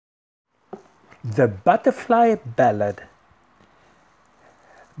The Butterfly Ballad.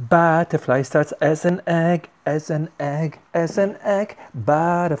 Butterfly starts as an egg, as an egg, as an egg.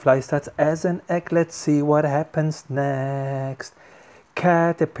 Butterfly starts as an egg. Let's see what happens next.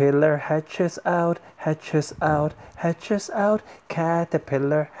 Caterpillar hatches out, hatches out, hatches out.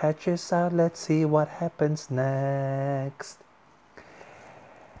 Caterpillar hatches out. Let's see what happens next.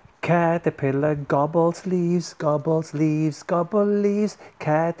 Caterpillar gobbles leaves, gobbles leaves, gobble leaves.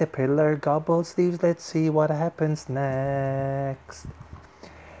 Caterpillar gobbles leaves. Let's see what happens next.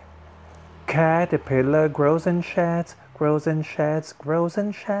 Caterpillar grows and sheds, grows and sheds, grows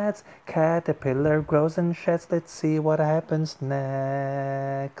and sheds. Caterpillar grows and sheds. Let's see what happens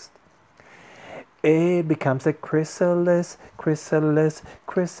next. It becomes a chrysalis, chrysalis,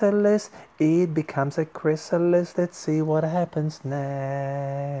 chrysalis. It becomes a chrysalis. Let's see what happens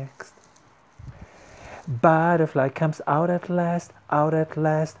next. Butterfly comes out at last, out at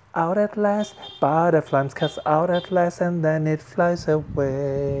last, out at last. Butterfly comes out at last and then it flies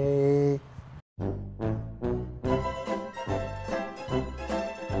away.